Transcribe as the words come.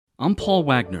I'm Paul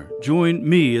Wagner. Join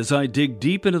me as I dig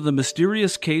deep into the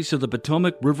mysterious case of the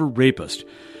Potomac River rapist.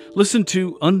 Listen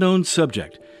to Unknown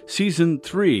Subject, Season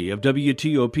 3 of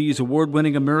WTOP's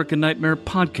award-winning American Nightmare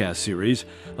podcast series,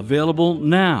 available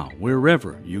now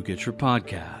wherever you get your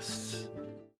podcasts.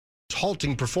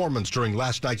 Halting performance during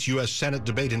last night's U.S. Senate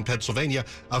debate in Pennsylvania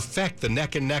affect the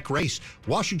neck-and-neck race.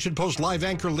 Washington Post live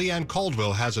anchor Leanne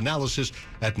Caldwell has analysis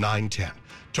at 9:10.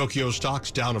 Tokyo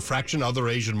stocks down a fraction, other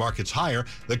Asian markets higher.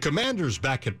 The Commanders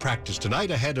back at practice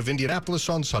tonight ahead of Indianapolis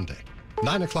on Sunday.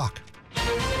 9 o'clock.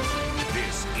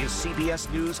 This is CBS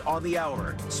News on the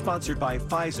Hour, sponsored by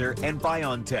Pfizer and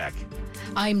BioNTech.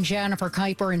 I'm Jennifer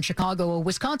Kuiper in Chicago. A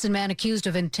Wisconsin man accused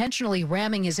of intentionally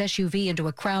ramming his SUV into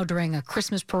a crowd during a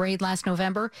Christmas parade last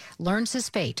November learns his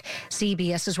fate.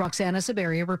 CBS's Roxana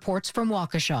Siberia reports from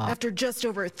Waukesha. After just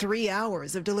over 3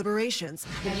 hours of deliberations.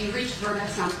 Have you reached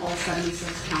verdicts on all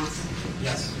 76 counts?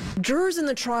 Yes. Jurors in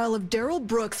the trial of Darrell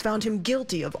Brooks found him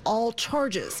guilty of all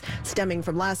charges stemming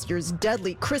from last year's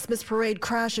deadly Christmas parade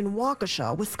crash in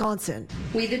Waukesha, Wisconsin.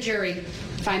 We, the jury,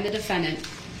 find the defendant,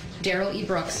 Darrell E.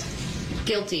 Brooks,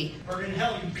 guilty. Burn in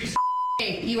hell, you piece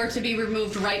of You are to be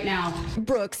removed right now.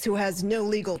 Brooks, who has no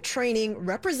legal training,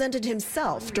 represented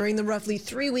himself during the roughly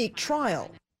 3-week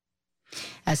trial.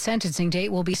 A sentencing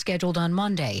date will be scheduled on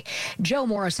Monday. Joe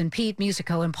Morrison, Pete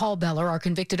Musico, and Paul Beller are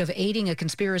convicted of aiding a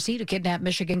conspiracy to kidnap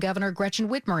Michigan Governor Gretchen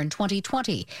Whitmer in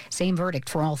 2020. Same verdict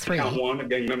for all three. Count 1,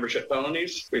 gang membership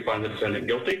felonies. We find the defendant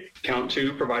guilty. Count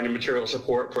 2, providing material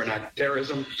support for an act of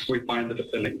terrorism. We find the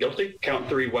defendant guilty. Count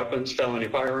 3, weapons, felony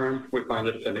firearm. We find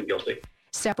the defendant guilty.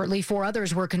 Separately, 4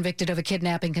 others were convicted of a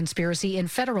kidnapping conspiracy in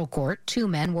federal court. 2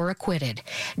 men were acquitted.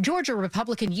 Georgia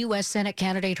Republican U.S. Senate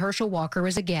candidate Herschel Walker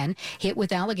is again hit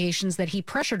with allegations that he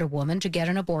pressured a woman to get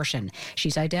an abortion.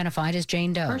 She's identified as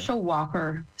Jane Doe. Herschel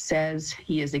Walker says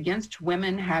he is against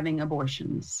women having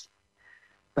abortions,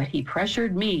 but he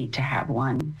pressured me to have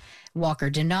one. Walker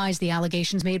denies the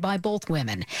allegations made by both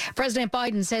women. President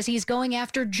Biden says he's going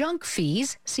after junk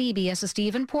fees. CBS's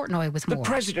Stephen Portnoy with more. The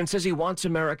president says he wants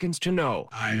Americans to know.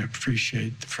 I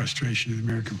appreciate the frustration of the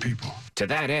American people. To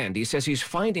that end, he says he's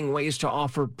finding ways to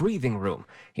offer breathing room.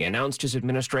 He announced his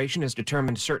administration has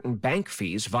determined certain bank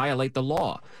fees violate the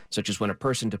law, such as when a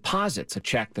person deposits a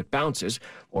check that bounces,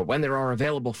 or when there are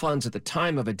available funds at the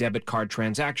time of a debit card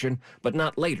transaction, but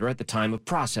not later at the time of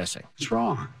processing. It's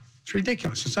wrong. It's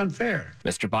ridiculous. It's unfair.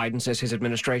 Mr. Biden says his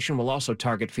administration will also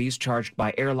target fees charged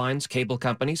by airlines, cable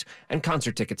companies, and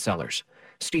concert ticket sellers.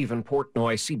 Stephen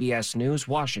Portnoy, CBS News,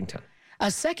 Washington. A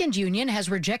second union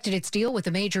has rejected its deal with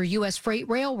the major U.S. freight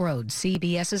railroads.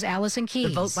 CBS's Allison Keyes.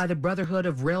 The vote by the Brotherhood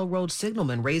of Railroad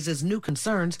Signalmen raises new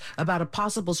concerns about a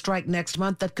possible strike next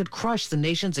month that could crush the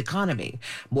nation's economy.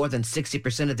 More than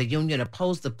 60% of the union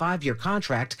opposed the 5-year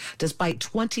contract, despite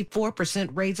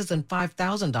 24% raises and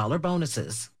 $5,000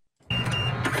 bonuses.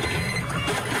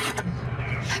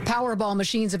 Powerball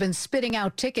machines have been spitting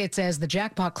out tickets as the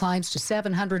jackpot climbs to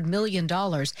 $700 million.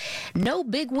 No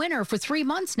big winner for 3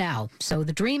 months now, so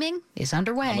the dreaming is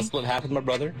underway. I'm going to split half with my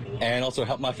brother and also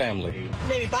help my family.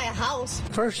 Maybe buy a house.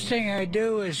 First thing I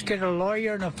do is get a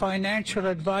lawyer and a financial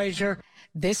advisor.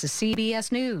 This is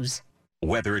CBS News.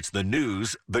 Whether it's the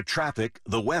news, the traffic,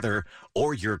 the weather,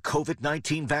 or your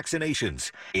COVID-19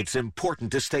 vaccinations, it's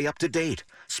important to stay up to date.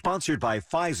 Sponsored by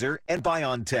Pfizer and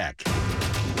BioNTech.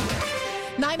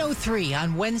 9:03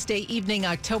 on Wednesday evening,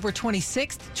 October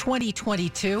 26th,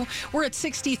 2022. We're at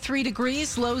 63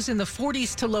 degrees, lows in the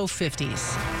 40s to low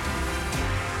 50s.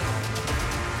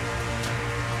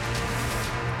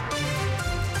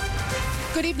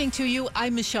 Good evening to you.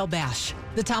 I'm Michelle Bash.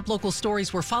 The top local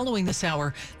stories we're following this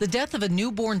hour. The death of a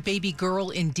newborn baby girl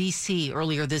in D.C.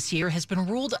 earlier this year has been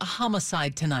ruled a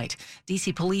homicide tonight.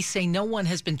 D.C. police say no one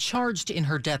has been charged in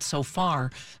her death so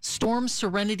far. Storm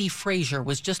Serenity Frazier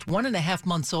was just 1.5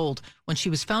 months old when she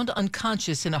was found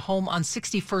unconscious in a home on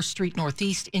 61st Street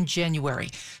Northeast in January.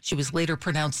 She was later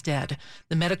pronounced dead.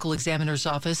 The medical examiner's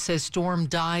office says Storm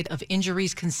died of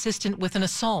injuries consistent with an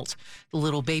assault. The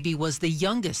little baby was the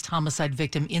youngest homicide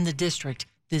victim in the district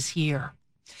this year.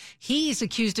 He's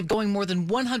accused of going more than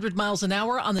 100 miles an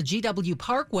hour on the GW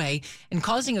Parkway and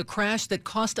causing a crash that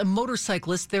cost a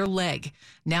motorcyclist their leg.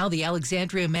 Now the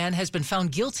Alexandria man has been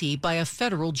found guilty by a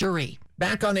federal jury.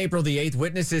 Back on April the 8th,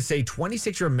 witnesses say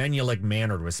 26-year-old Menelik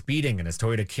Manard was speeding in his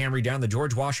Toyota Camry down the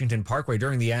George Washington Parkway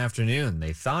during the afternoon.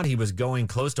 They thought he was going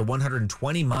close to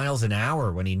 120 miles an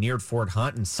hour when he neared Fort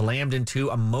Hunt and slammed into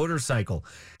a motorcycle.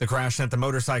 The crash sent the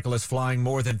motorcyclist flying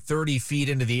more than 30 feet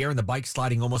into the air and the bike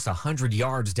sliding almost 100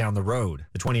 yards down the road.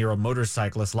 The 20-year-old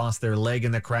motorcyclist lost their leg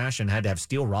in the crash and had to have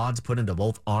steel rods put into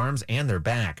both arms and their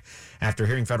back. After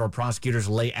hearing federal prosecutors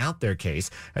lay out their case,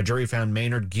 a jury found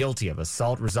Maynard guilty of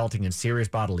assault resulting in serious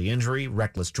bodily injury,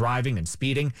 reckless driving, and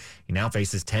speeding. He now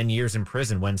faces 10 years in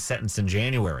prison when sentenced in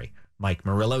January. Mike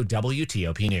Murillo,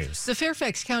 WTOP News. The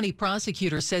Fairfax County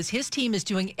prosecutor says his team is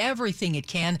doing everything it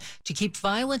can to keep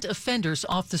violent offenders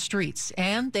off the streets,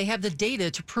 and they have the data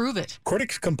to prove it.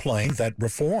 Critics complain that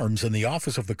reforms in the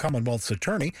Office of the Commonwealth's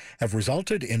Attorney have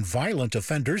resulted in violent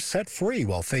offenders set free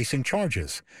while facing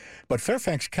charges. But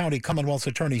Fairfax County Commonwealth's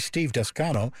Attorney Steve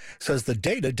Descano says the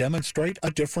data demonstrate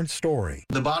a different story.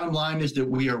 The bottom line is that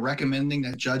we are recommending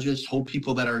that judges hold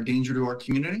people that are a danger to our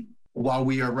community, while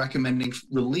we are recommending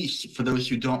release for those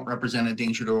who don't represent a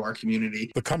danger to our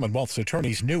community. The Commonwealth's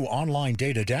Attorney's new online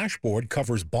data dashboard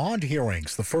covers bond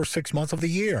hearings the first 6 months of the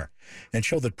year and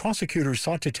show that prosecutors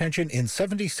sought detention in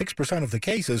 76% of the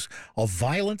cases of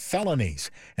violent felonies,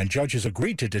 and judges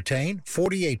agreed to detain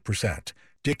 48%.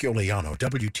 Dick Iuliano,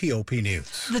 WTOP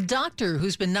News. The doctor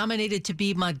who's been nominated to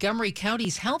be Montgomery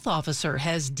County's health officer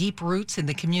has deep roots in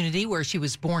the community where she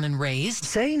was born and raised.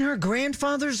 Saying her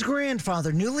grandfather's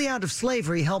grandfather, newly out of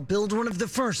slavery, helped build one of the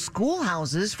first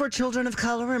schoolhouses for children of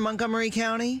color in Montgomery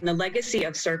County. The legacy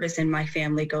of service in my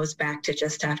family goes back to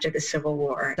just after the Civil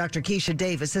War. Dr. Keisha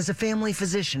Davis is a family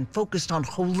physician focused on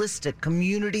holistic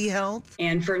community health.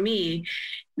 And for me,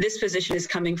 this position is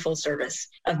coming full service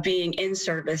of being in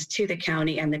service to the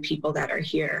county and the people that are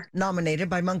here. Nominated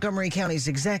by Montgomery County's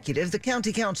executive, the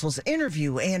county council's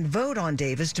interview and vote on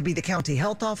Davis to be the county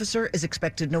health officer is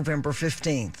expected November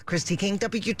 15th. Christy King,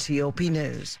 WTOP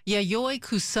News. Yayoi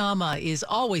Kusama is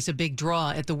always a big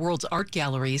draw at the world's art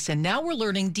galleries, and now we're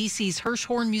learning DC's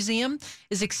Hirshhorn Museum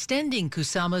is extending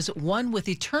Kusama's One with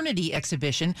Eternity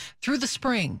exhibition through the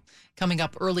spring. Coming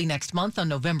up early next month on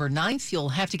November 9th, you'll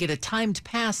have to get a timed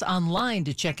pass online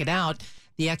to check it out.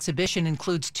 The exhibition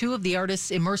includes two of the artist's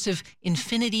immersive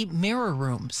infinity mirror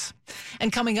rooms.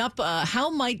 And coming up, how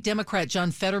might Democrat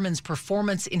John Fetterman's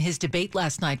performance in his debate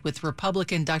last night with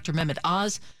Republican Dr. Mehmet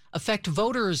Oz affect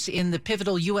voters in the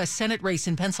pivotal U.S. Senate race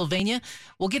in Pennsylvania?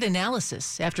 We'll get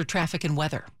analysis after traffic and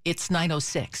weather. It's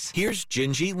 9:06. Here's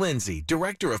Gingy Lindsay,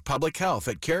 Director of Public Health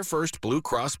at Care First Blue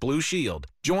Cross Blue Shield,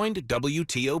 joined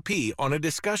WTOP on a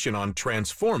discussion on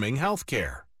transforming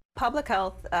healthcare. Public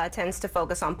health tends to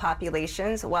focus on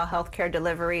populations, while healthcare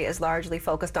delivery is largely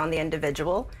focused on the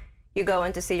individual. You go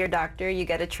in to see your doctor, you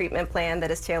get a treatment plan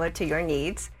that is tailored to your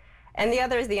needs. And the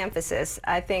other is the emphasis.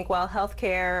 I think while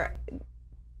healthcare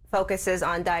focuses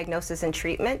on diagnosis and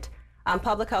treatment,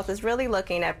 public health is really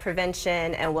looking at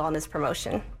prevention and wellness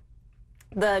promotion.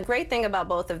 The great thing about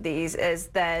both of these is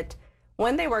that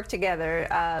when they work together,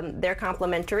 they're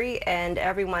complementary and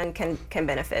everyone can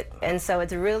benefit. And so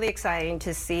it's really exciting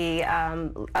to see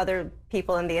other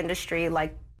people in the industry,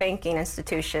 like banking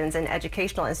institutions and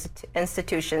educational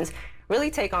institutions, really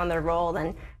take on their role.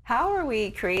 And how are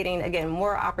we creating, again,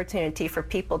 more opportunity for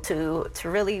people to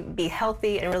really be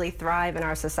healthy and really thrive in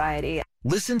our society?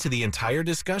 Listen to the entire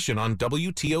discussion on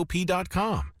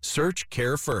WTOP.com. Search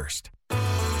Care First.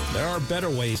 There are better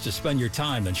ways to spend your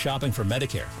time than shopping for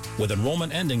Medicare. With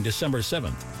enrollment ending December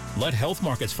 7th, let Health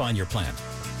Markets find your plan.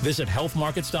 Visit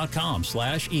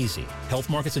healthmarkets.com/easy. Health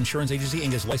Markets Insurance Agency,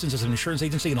 Inc. is licensed as an insurance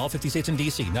agency in all 50 states and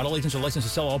D.C. Not all agents are licensed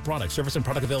to sell all products. Service and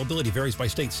product availability varies by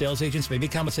state. Sales agents may be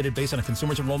compensated based on a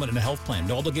consumer's enrollment in a health plan.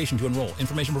 No obligation to enroll.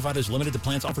 Information provided is limited to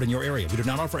plans offered in your area. We do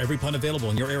not offer every plan available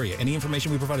in your area. Any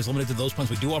information we provide is limited to those plans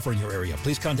we do offer in your area.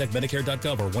 Please contact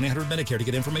Medicare.gov or 1-800-Medicare to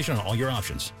get information on all your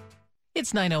options.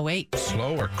 It's 9:08.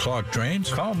 Slow or clogged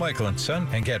drains? Call Michael & Son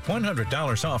and get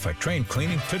 $100 off a drain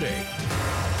cleaning today.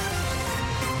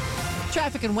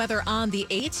 Traffic and weather on the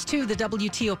 8th to the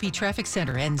WTOP Traffic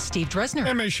Center and Steve Dresner.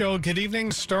 Hey, Michelle, good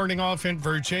evening. Starting off in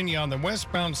Virginia on the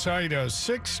westbound side of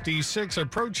 66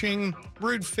 approaching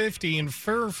Route 50 in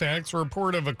Fairfax.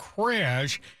 Report of a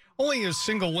crash. Only a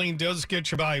single lane does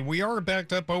get you by. We are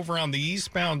backed up over on the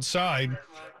eastbound side.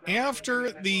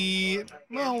 After the,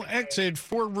 exit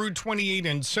for Route 28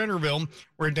 in Centerville,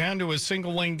 we're down to a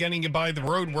single lane getting you by the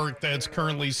road work that's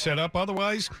currently set up.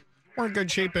 Otherwise, we're in good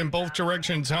shape in both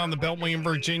directions on the Beltway in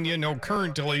Virginia. No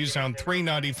current delays on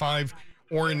 395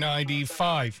 or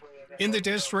 95. In the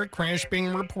district, crash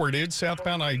being reported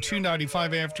southbound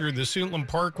I-295 after the Suitland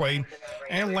Parkway.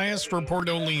 And last report,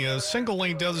 only a single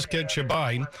lane does get you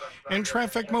by. And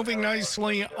traffic moving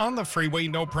nicely on the freeway.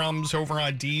 No problems over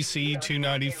on DC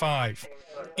 295.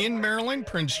 In Maryland,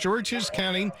 Prince George's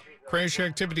County, crash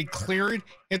activity cleared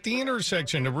at the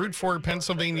intersection of Route 4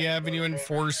 Pennsylvania Avenue and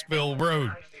Forestville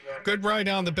Road. Good ride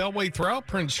on the Beltway throughout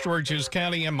Prince George's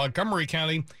County and Montgomery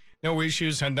County. No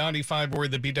issues on 95 or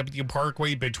the BW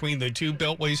Parkway between the two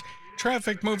beltways.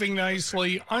 Traffic moving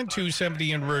nicely on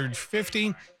 270 and Route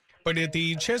 50. But at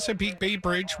the Chesapeake Bay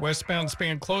Bridge, westbound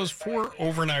span closed for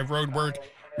overnight road work.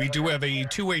 We do have a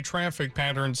two-way traffic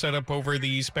pattern set up over the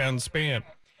eastbound span.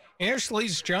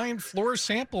 Ashley's giant floor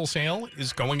sample sale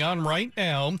is going on right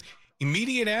now.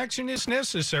 Immediate action is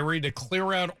necessary to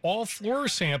clear out all floor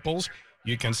samples.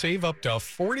 You can save up to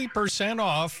 40%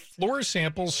 off floor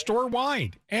samples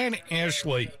store-wide. And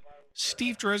Ashley.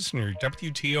 Steve Dresner,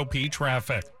 WTOP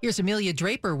Traffic. Here's Amelia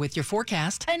Draper with your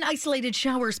forecast. An isolated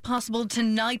shower is possible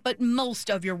tonight, but most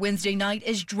of your Wednesday night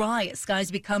is dry as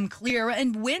skies become clear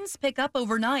and winds pick up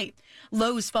overnight.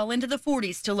 Lows fall into the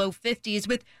 40s to low 50s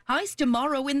with highs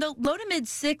tomorrow in the low to mid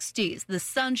 60s. The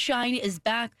sunshine is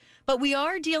back, but we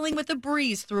are dealing with a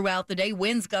breeze throughout the day,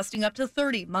 winds gusting up to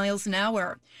 30 miles an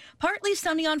hour. Partly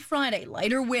sunny on Friday,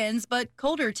 lighter winds, but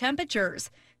colder temperatures.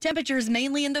 Temperatures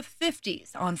mainly in the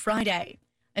 50s on Friday.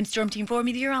 I'm Storm Team 4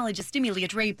 meteorologist Amelia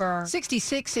Draper.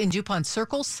 66 in DuPont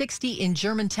Circle, 60 in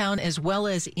Germantown, as well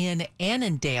as in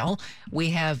Annandale.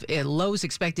 We have lows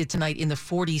expected tonight in the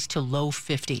 40s to low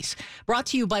 50s. Brought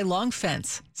to you by Long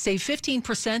Fence. Save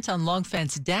 15% on Long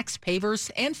Fence decks,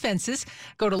 pavers, and fences.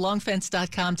 Go to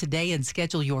longfence.com today and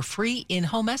schedule your free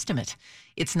in-home estimate.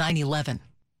 It's 9/11.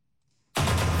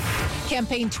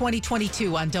 Campaign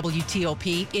 2022 on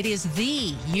WTOP. It is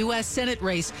the U.S. Senate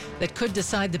race that could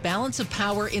decide the balance of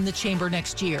power in the chamber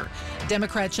next year.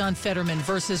 Democrat John Fetterman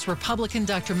versus Republican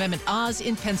Dr. Mehmet Oz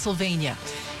in Pennsylvania.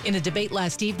 In a debate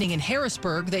last evening in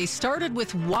Harrisburg, they started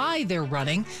with why they're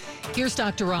running. Here's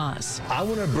Dr. Oz. I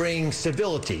want to bring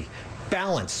civility,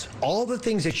 balance, all the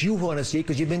things that you want to see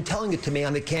because you've been telling it to me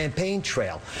on the campaign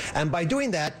trail. And by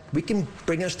doing that, we can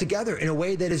bring us together in a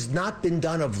way that has not been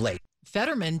done of late.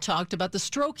 Fetterman talked about the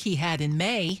stroke he had in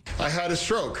May. I had a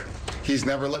stroke. He's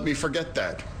never let me forget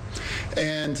that.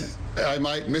 And I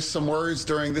might miss some words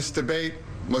during this debate,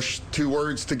 mush two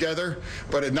words together,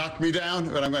 but it knocked me down,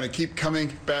 but I'm going to keep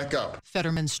coming back up.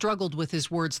 Fetterman struggled with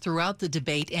his words throughout the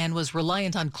debate and was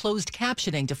reliant on closed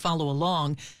captioning to follow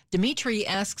along. Dimitri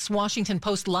asks Washington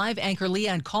Post Live anchor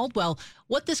Leanne Caldwell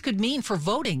what this could mean for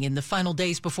voting in the final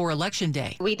days before Election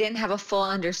Day. We didn't have a full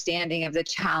understanding of the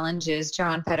challenges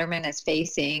John Fetterman is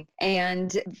facing,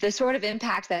 and the sort of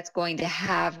impact that's going to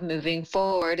have moving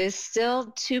forward is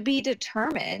still to be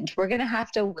determined. We're going to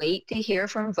have to wait to hear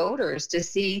from voters to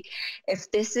see if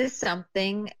this is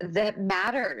something that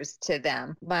matters to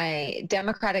them. My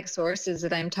Democratic sources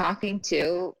that I'm talking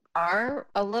to are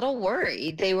a little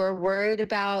worried. They were worried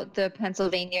about the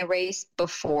Pennsylvania race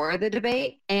before the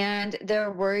debate, and they're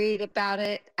worried about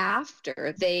it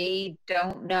after. They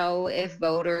don't know if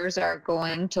voters are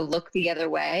going to look the other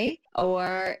way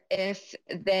or if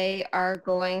they are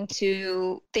going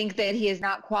to think that he is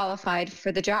not qualified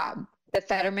for the job. The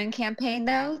Fetterman campaign,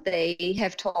 though, they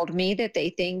have told me that they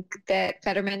think that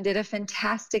Fetterman did a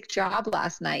fantastic job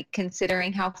last night,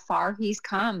 considering how far he's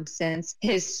come since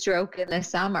his stroke in the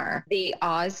summer. The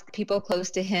Oz people close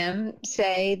to him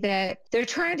say that they're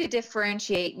trying to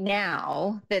differentiate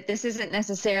now that this isn't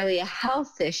necessarily a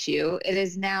health issue. It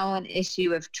is now an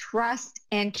issue of trust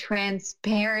and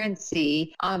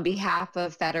transparency on behalf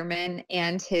of Fetterman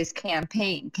and his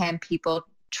campaign. Can people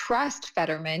trust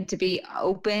Fetterman to be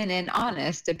open and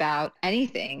honest about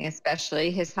anything,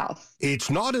 especially his health? It's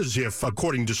not as if,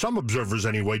 according to some observers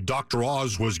anyway, Dr.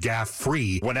 Oz was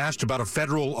gaffe-free when asked about a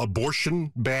federal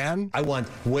abortion ban. I want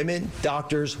women,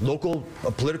 doctors, local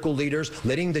political leaders,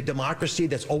 letting the democracy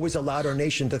that's always allowed our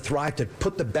nation to thrive, to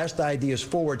put the best ideas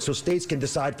forward so states can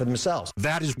decide for themselves.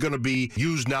 That is going to be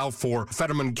used now for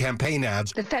Fetterman campaign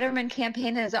ads. The Fetterman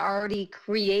campaign has already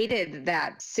created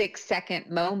that 6-second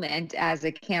moment as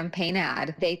a campaign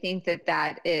ad. They think that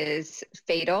that is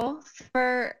fatal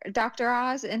for Dr.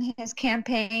 Oz and his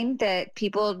campaign, that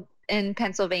people in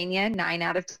Pennsylvania, 9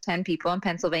 out of 10 people in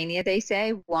Pennsylvania, they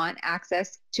say, want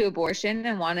access to abortion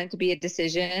and want it to be a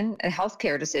decision, a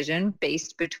healthcare decision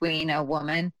based between a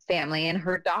woman, family, and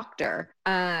her doctor.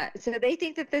 So they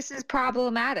think that this is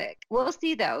problematic. We'll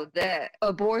see, though. The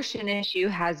abortion issue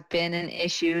has been an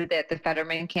issue that the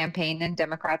Fetterman campaign and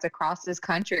Democrats across this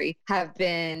country have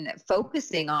been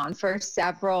focusing on for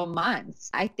several months.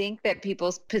 I think that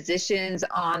people's positions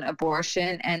on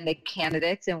abortion and the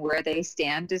candidates and where they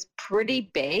stand is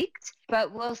pretty baked.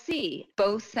 But we'll see.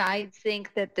 Both sides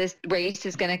think that this race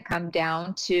is going to come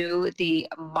down to the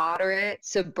moderate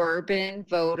suburban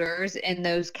voters in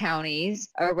those counties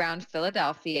around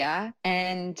Philadelphia.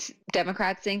 And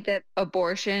Democrats think that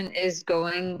abortion is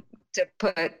going to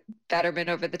put Fetterman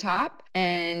over the top.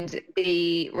 And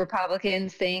the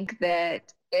Republicans think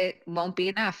that it won't be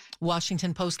enough.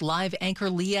 Washington Post Live anchor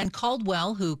Leanne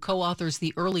Caldwell, who co-authors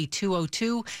the early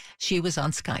 202, she was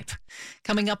on Skype.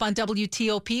 Coming up on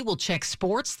WTOP, we'll check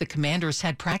sports. The Commanders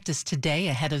had practice today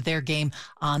ahead of their game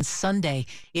on Sunday.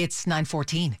 It's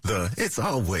 9:14. It's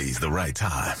always the right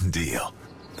time deal.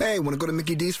 Hey, want to go to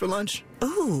Mickey D's for lunch?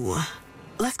 Ooh,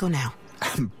 let's go now.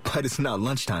 But it's not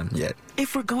lunchtime yet.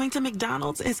 If we're going to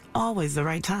McDonald's, it's always the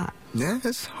right time. Yeah,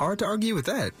 it's hard to argue with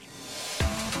that.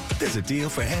 There's a deal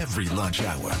for every lunch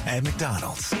hour at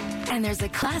McDonald's. And there's a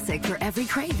classic for every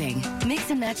craving.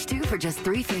 Mix and match 2 for just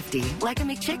 $3.50, like a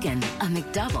McChicken, a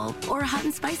McDouble, or a hot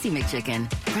and spicy McChicken.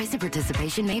 Price and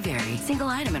participation may vary. Single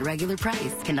item at regular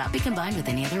price. Cannot be combined with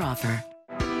any other offer.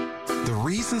 The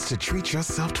reasons to treat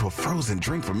yourself to a frozen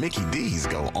drink from Mickey D's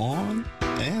go on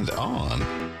and on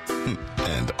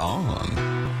and on.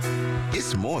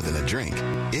 It's more than a drink.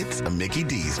 It's a Mickey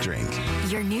D's drink.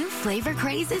 Your new flavor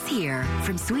craze is here.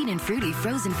 From sweet and fruity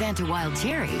frozen Fanta Wild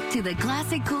Cherry to the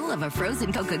classic cool of a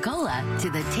frozen Coca-Cola to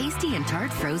the tasty and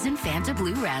tart frozen Fanta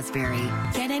Blue Raspberry.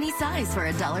 Get any size for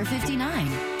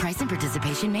 $1.59. Price and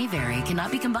participation may vary.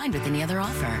 Cannot be combined with any other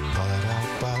offer.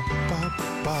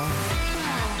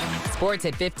 Sports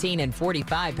at 15 and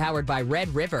 45, powered by Red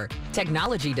River.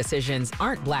 Technology decisions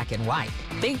aren't black and white.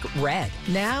 Think red.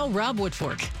 Now, Rob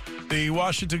Woodfork. The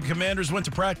Washington Commanders went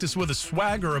to practice with a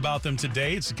swagger about them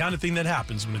today. It's the kind of thing that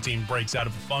happens when a team breaks out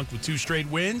of a funk with 2 straight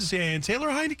wins. And Taylor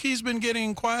Heineke's been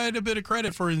getting quite a bit of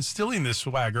credit for instilling this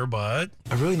swagger, but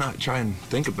I really not try and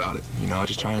think about it. I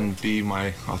just try and be my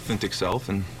authentic self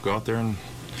and go out there and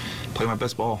play my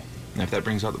best ball. And if that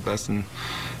brings out the best in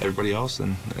everybody else,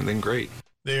 then great.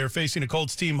 They are facing a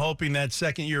Colts team hoping that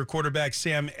second-year quarterback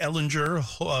Sam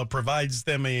Ehlinger provides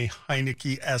them a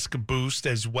Heineke-esque boost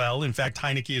as well. In fact,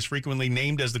 Heineke is frequently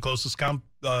named as the closest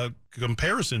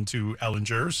comparison to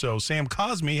Ehlinger. So Sam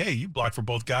Cosme, hey, you blocked for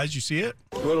both guys. You see it?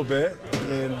 A little bit.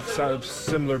 And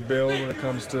similar build when it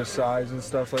comes to size and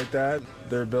stuff like that.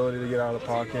 Their ability to get out of the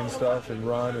pocket and stuff and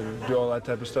run and do all that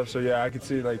type of stuff. So, yeah, I could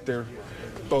see, they're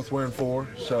both wearing 4,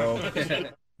 so...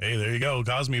 Hey, there you go.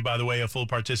 Cosme, by the way, a full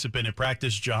participant at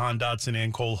practice. Jahan Dotson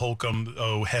and Cole Holcomb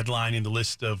headlining the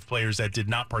list of players that did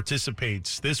not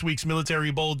participate. This week's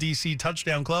Military Bowl DC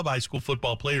Touchdown Club High School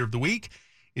Football Player of the Week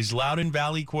is Loudoun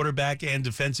Valley quarterback and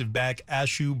defensive back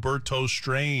Ashu Berto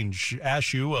Strange.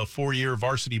 Ashu, a 4-year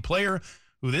varsity player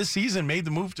who this season made the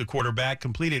move to quarterback,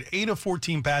 completed 8 of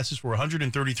 14 passes for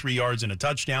 133 yards and a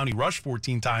touchdown. He rushed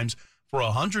 14 times for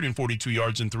 142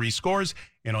 yards and 3 scores,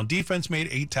 and on defense made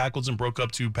 8 tackles and broke up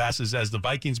 2 passes as the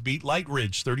Vikings beat Light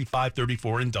Ridge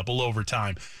 35-34 in double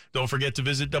overtime. Don't forget to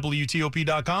visit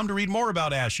WTOP.com to read more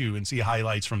about Ashu and see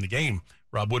highlights from the game.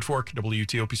 Rob Woodfork,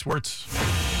 WTOP Sports.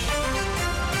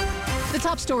 The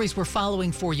top stories we're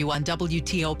following for you on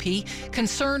WTOP.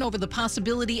 Concern over the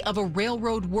possibility of a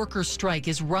railroad workers' strike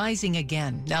is rising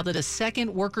again now that a second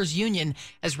workers' union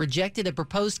has rejected a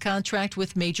proposed contract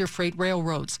with major freight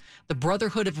railroads. The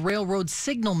Brotherhood of Railroad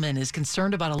Signalmen is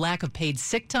concerned about a lack of paid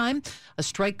sick time. A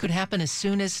strike could happen as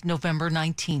soon as November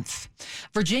 19th.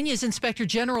 Virginia's Inspector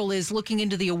General is looking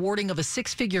into the awarding of a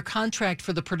 6-figure contract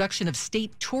for the production of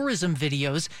state tourism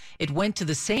videos. It went to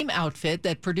the same outfit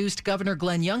that produced Governor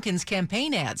Glenn Youngkin's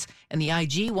campaign ads, and the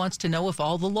IG wants to know if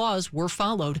all the laws were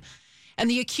followed. And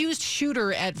the accused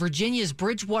shooter at Virginia's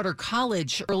Bridgewater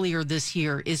College earlier this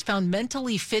year is found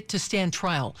mentally fit to stand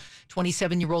trial.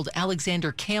 27-year-old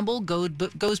Alexander Campbell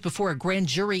goes before a grand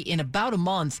jury in about a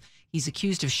month. He's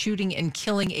accused of shooting and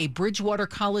killing a Bridgewater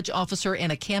College officer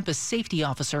and a campus safety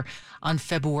officer on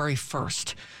February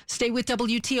 1st. Stay with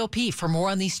WTOP for more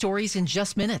on these stories in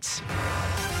just minutes.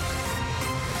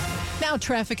 Now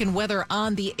traffic and weather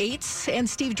on the 8s, and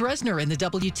Steve Dresner in the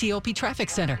WTOP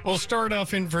Traffic Center. We'll start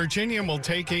off in Virginia and we'll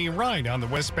take a ride on the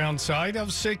westbound side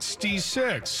of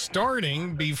 66.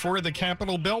 Starting before the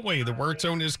Capitol Beltway, the work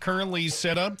zone is currently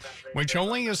set up, which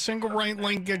only a single right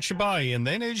lane gets you by. And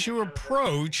then as you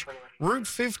approach Route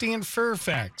 50 in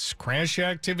Fairfax, crash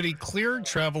activity cleared,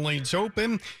 travel lanes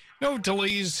open. No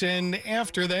delays, and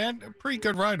after that, a pretty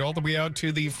good ride all the way out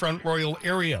to the Front Royal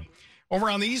area. Over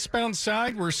on the eastbound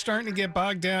side, we're starting to get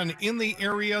bogged down in the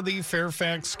area of the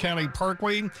Fairfax County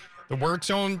Parkway. The work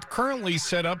zone currently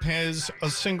set up has a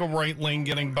single right lane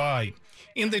getting by.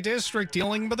 In the district,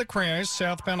 dealing with a crash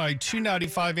southbound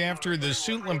I-295 after the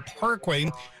Suitland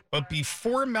Parkway, but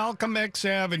before Malcolm X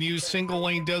Avenue, single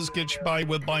lane does get you by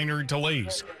with minor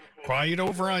delays. Quiet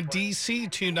over on DC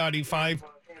 295.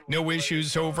 No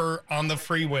issues over on the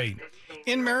freeway.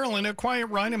 In Maryland, a quiet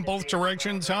ride in both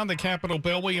directions on the Capitol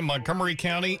Beltway in Montgomery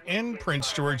County and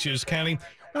Prince George's County.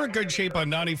 We're in good shape on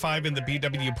 95 in the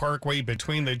BW Parkway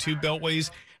between the two beltways.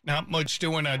 Not much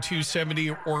doing on 270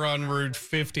 or on Route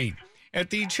 50. At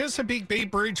the Chesapeake Bay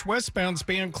Bridge, westbound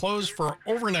span closed for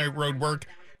overnight road work.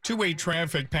 Two-way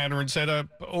traffic pattern set up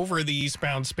over the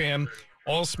eastbound span.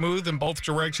 All smooth in both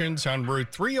directions on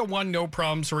Route 301. No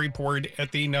problems to report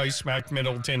at the NYSMAC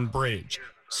Middleton Bridge.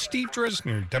 Steve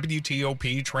Dresner,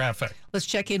 WTOP Traffic. Let's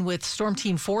check in with Storm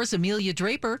Team 4's Amelia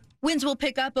Draper. Winds will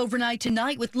pick up overnight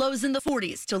tonight with lows in the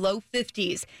 40s to low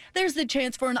 50s. There's the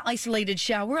chance for an isolated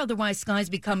shower. Otherwise, skies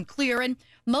become clear and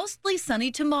mostly sunny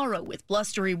tomorrow with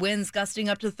blustery winds gusting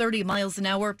up to 30 miles an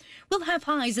hour. We'll have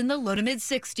highs in the low to mid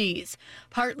 60s.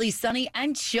 Partly sunny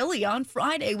and chilly on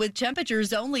Friday with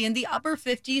temperatures only in the upper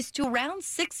 50s to around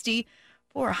 60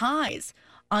 for highs.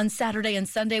 On Saturday and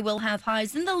Sunday, we'll have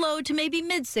highs in the low to maybe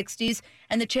mid 60s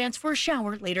and the chance for a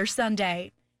shower later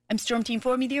Sunday. I'm Storm Team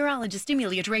 4 meteorologist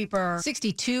Amelia Draper.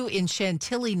 62 in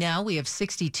Chantilly now. We have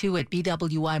 62 at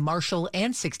BWI Marshall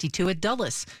and 62 at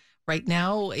Dulles. Right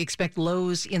now, expect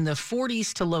lows in the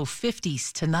 40s to low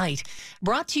 50s tonight.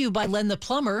 Brought to you by Len the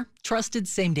Plumber. Trusted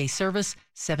same-day service,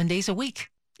 7 days a week.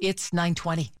 It's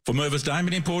 9:20. For Mervis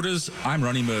Diamond Importers, I'm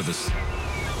Ronnie Mervis.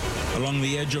 Along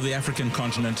the edge of the African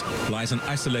continent lies an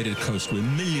isolated coast where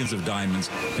millions of diamonds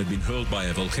have been hurled by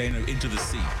a volcano into the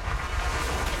sea.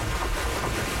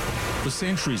 For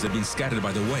centuries, they've been scattered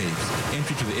by the waves.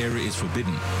 Entry to the area is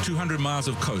forbidden. 200 miles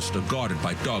of coast are guarded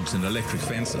by dogs and electric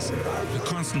fences. The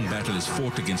constant battle is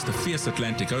fought against the fierce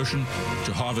Atlantic Ocean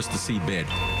to harvest the seabed.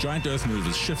 Giant earth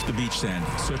movers shift the beach sand,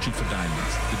 searching for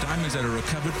diamonds. The diamonds that are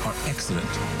recovered are excellent.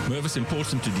 Mervis imports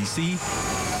them to D.C.,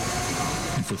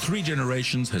 and for 3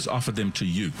 generations has offered them to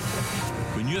you.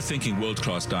 When you're thinking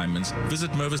world-class diamonds, visit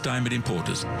Mervis Diamond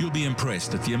Importers. You'll be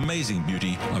impressed at the amazing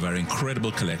beauty of our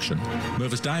incredible collection.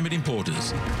 Mervis Diamond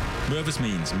Importers. Mervis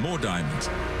means more diamonds,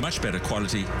 much better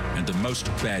quality, and the most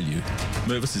value.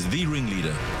 Mervis is the ring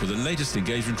leader for the latest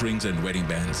engagement rings and wedding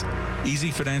bands.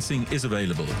 Easy financing is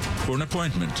available. For an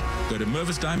appointment, go to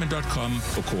mervisdiamond.com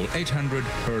or call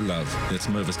 800-HER-LOVE. That's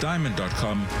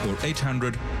mervisdiamond.com or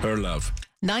 800-HER-LOVE.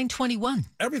 9:21.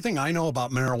 Everything I know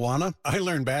about marijuana, I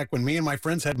learned back when me and my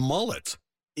friends had mullets.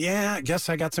 Yeah, I guess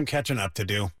I got some catching up to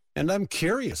do. And I'm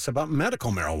curious about medical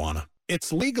marijuana.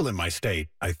 It's legal in my state,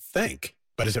 I think.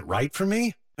 But is it right for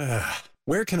me?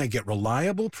 Where can I get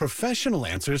reliable, professional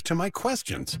answers to my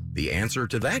questions? The answer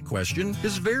to that question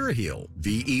is Veriheal,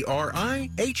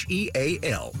 VERIHEAL.com.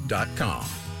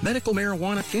 Medical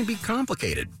marijuana can be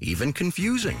complicated, even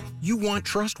confusing. You want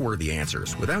trustworthy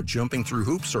answers without jumping through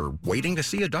hoops or waiting to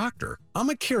see a doctor. I'm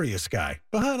a curious guy,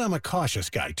 but I'm a cautious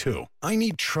guy too. I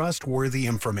need trustworthy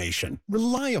information,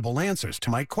 reliable answers to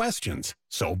my questions.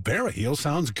 So Veriheal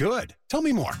sounds good. Tell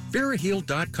me more.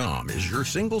 Veriheal.com is your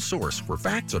single source for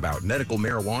facts about medical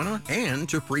marijuana and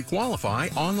to pre-qualify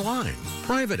online.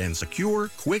 Private and secure,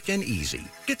 quick and easy.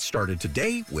 Get started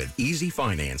today with easy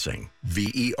financing.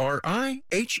 VERIHEAL.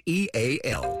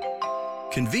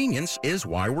 Convenience is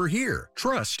why we're here.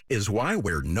 Trust is why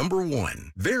we're number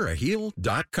one.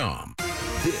 Veriheal.com.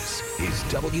 This is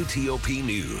WTOP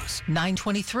News.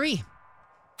 9:23.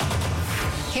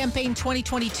 Campaign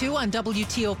 2022 on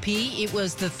WTOP. It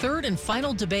was the third and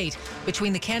final debate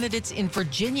between the candidates in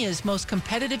Virginia's most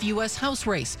competitive U.S. House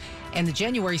race. And the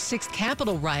January 6th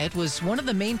Capitol riot was one of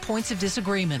the main points of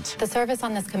disagreement. The service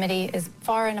on this committee is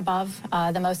far and above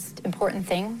the most important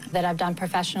thing that I've done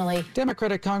professionally.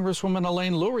 Democratic Congresswoman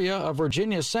Elaine Luria of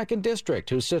Virginia's 2nd District,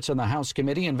 who sits on the House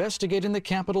committee investigating the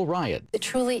Capitol riot. It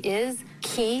truly is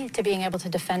key to being able to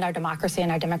defend our democracy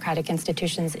and our democratic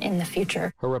institutions in the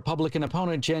future. Her Republican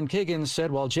opponent, Jen Kiggins,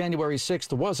 said while January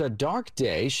 6th was a dark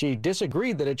day, she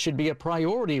disagreed that it should be a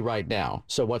priority right now.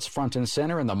 So what's front and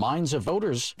center in the minds of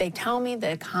voters? They tell me the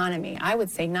economy. I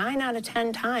would say 9 out of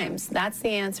 10 times. That's the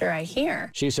answer I hear.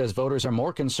 She says voters are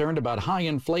more concerned about high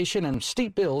inflation and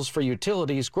steep bills for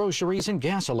utilities, groceries, and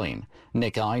gasoline.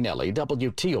 Nick Einelli,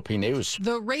 WTOP News.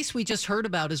 The race we just heard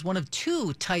about is one of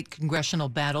 2 tight congressional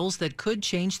battles that could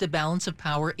change the balance of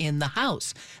power in the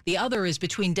House. The other is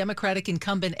between Democratic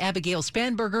incumbent Abigail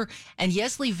Spanberger and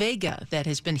Yesli Vega that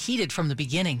has been heated from the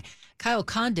beginning. Kyle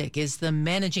Kondik is the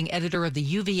managing editor of the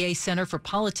UVA Center for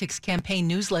Politics campaign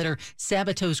newsletter,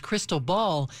 Sabato's Crystal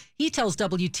Ball. He tells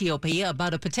WTOP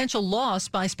about a potential loss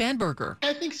by Spanberger.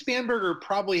 I think Spanberger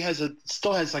probably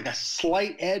still has like a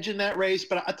slight edge in that race,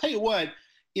 but I'll tell you what,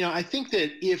 I think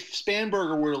that if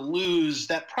Spanberger were to lose,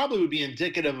 that probably would be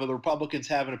indicative of the Republicans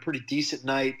having a pretty decent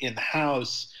night in the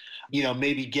House.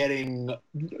 maybe getting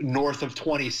north of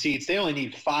 20 seats. They only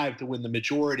need 5 to win the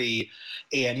majority.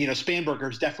 And, Spanberger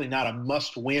is definitely not a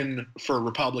must-win for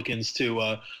Republicans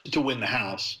to win the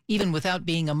House. Even without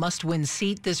being a must-win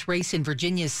seat, this race in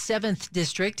Virginia's 7th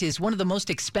district is one of the most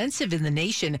expensive in the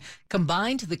nation.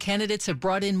 Combined, the candidates have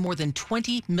brought in more than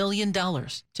 $20 million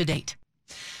to date.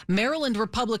 Maryland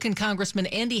Republican Congressman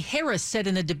Andy Harris said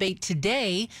in a debate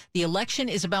today the election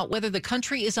is about whether the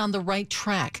country is on the right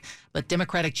track. But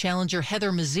Democratic challenger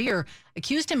Heather Mazier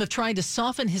accused him of trying to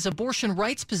soften his abortion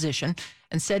rights position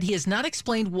and said he has not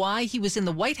explained why he was in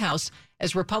the White House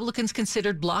as Republicans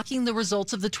considered blocking the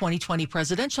results of the 2020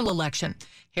 presidential election.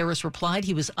 Harris replied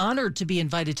he was honored to be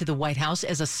invited to the White House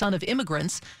as a son of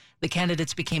immigrants. The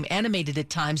candidates became animated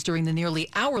at times during the nearly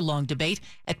hour-long debate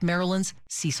at Maryland's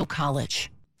Cecil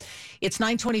College. It's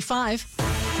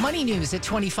 9:25. Money news at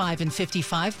 25 and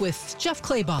 55 with Jeff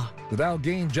Claybaugh. The Dow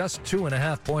gained just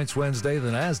 2.5 points Wednesday.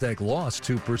 The Nasdaq lost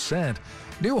 2%.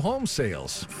 New home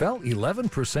sales fell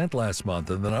 11% last month,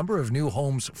 and the number of new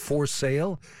homes for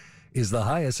sale is the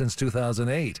highest since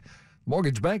 2008.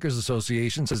 Mortgage Bankers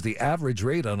Association says the average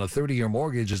rate on a 30-year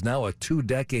mortgage is now a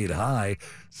 2-decade high,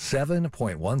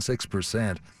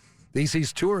 7.16%.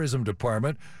 D.C.'s tourism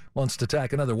department wants to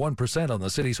tack another 1% on the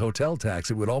city's hotel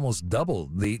tax. It would almost double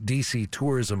the D.C.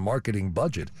 tourism marketing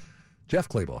budget. Jeff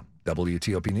Claybaugh,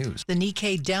 WTOP News. The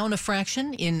Nikkei down a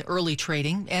fraction in early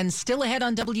trading, and still ahead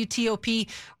on WTOP,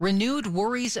 renewed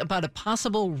worries about a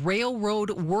possible railroad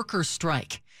worker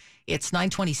strike. It's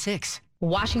 9:26.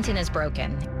 Washington is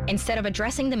broken. Instead of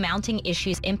addressing the mounting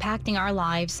issues impacting our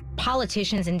lives,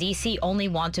 politicians in D.C. only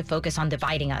want to focus on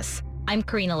dividing us. I'm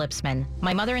Karina Lipsman.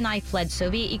 My mother and I fled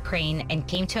Soviet Ukraine and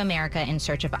came to America in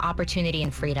search of opportunity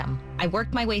and freedom. I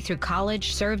worked my way through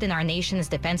college, served in our nation's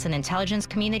defense and intelligence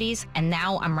communities, and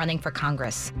now I'm running for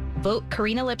Congress. Vote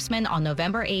Karina Lipsman on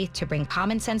November 8th to bring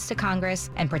common sense to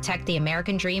Congress and protect the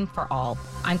American dream for all.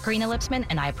 I'm Karina Lipsman,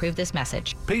 and I approve this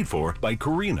message. Paid for by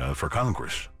Karina for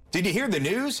Congress. Did you hear the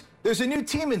news? There's a new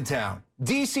team in town.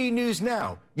 DC News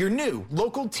Now, your new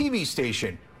local TV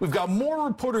station. We've got more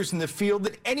reporters in the field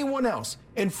than anyone else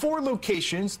in 4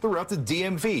 locations throughout the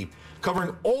DMV,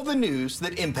 covering all the news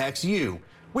that impacts you.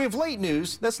 We have late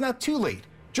news that's not too late.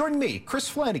 Join me, Chris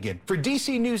Flanagan, for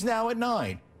DC News Now at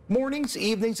 9. Mornings,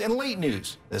 evenings, and late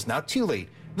news that's not too late.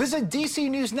 Visit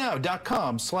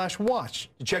dcnewsnow.com/watch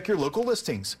to check your local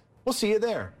listings. We'll see you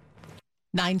there.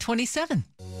 9:27.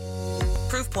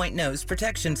 Proofpoint knows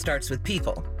protection starts with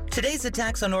people. Today's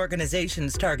attacks on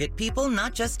organizations target people,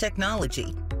 not just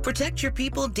technology. Protect your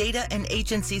people, data, and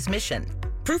agency's mission.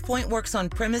 Proofpoint works on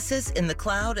premises, in the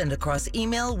cloud, and across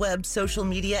email, web, social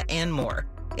media, and more.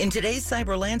 In today's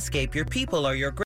cyber landscape, your people are your